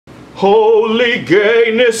Holy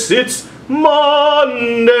gayness, it's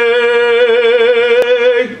Monday!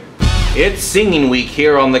 It's singing week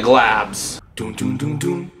here on the Glabs. Doon doon doon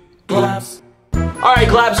doon. Glabs. Alright,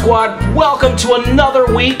 Glab Squad, welcome to another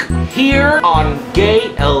week here on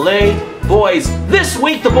Gay LA Boys. This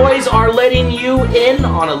week the boys are letting you in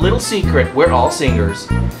on a little secret. We're all singers.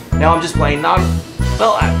 Now I'm just playing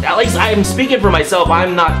well, at least I'm speaking for myself.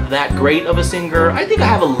 I'm not that great of a singer. I think I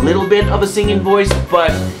have a little bit of a singing voice, but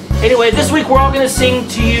anyway, this week we're all gonna sing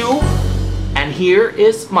to you. And here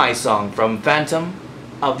is my song from Phantom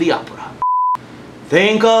of the Opera.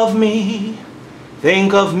 Think of me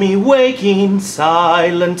waking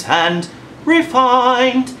silent and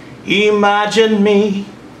refined. Imagine me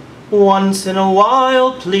once in a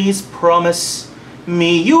while, please promise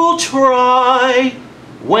me you'll try.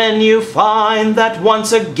 When you find that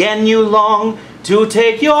once again you long to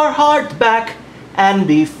take your heart back and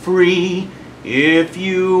be free. If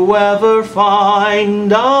you ever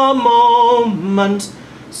find a moment,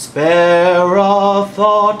 spare a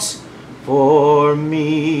thought for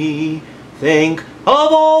me. Think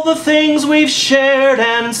of all the things we've shared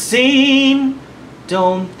and seen.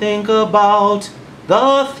 Don't think about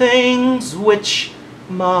the things which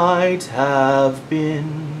might have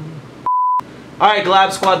been. Alright,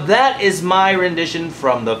 Glab Squad, that is my rendition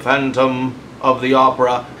from the Phantom of the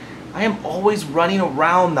Opera. I am always running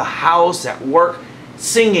around the house, at work,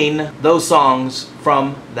 singing those songs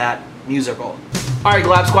from that musical. Alright,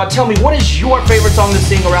 Glab Squad, tell me, what is your favorite song to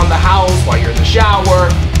sing around the house while you're in the shower?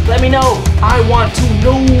 Let me know. I want to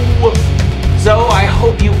know. So I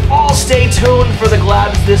hope you all stay tuned for the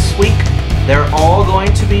Glabs this week. They're all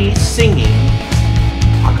going to be singing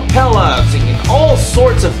a cappella, singing all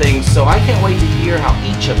sorts of things, so I can't wait to hear how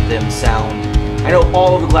each of them sound. I know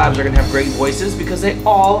all of the Glabs are going to have great voices because they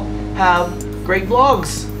all have great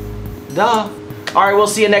vlogs. Duh. Alright, we'll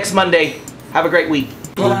see you next Monday. Have a great week.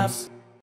 Glabs.